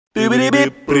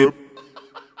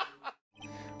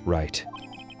Right.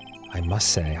 I must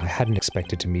say, I hadn't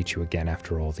expected to meet you again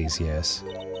after all these years.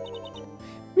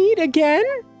 Meet again?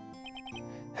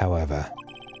 However,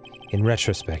 in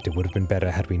retrospect, it would have been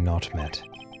better had we not met.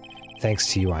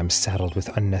 Thanks to you, I'm saddled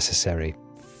with unnecessary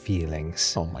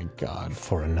feelings. Oh my god.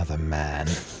 For another man.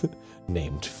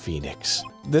 Named Phoenix.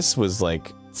 This was,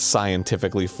 like,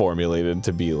 scientifically formulated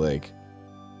to be, like,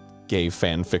 gay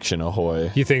fan fiction ahoy.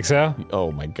 You think so?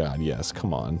 Oh my god, yes,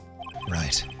 come on.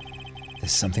 Right.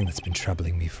 There's something that's been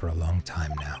troubling me for a long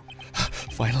time now.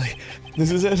 Finally,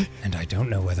 this is it. And I don't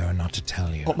know whether or not to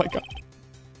tell you. Oh my god.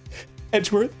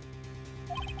 Edgeworth?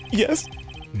 Yes?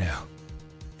 No.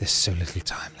 There's so little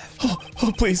time left.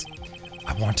 Oh, please.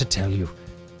 I want to tell you,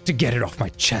 to get it off my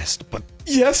chest, but...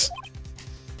 Yes?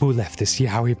 Who left this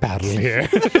yaoi battle here?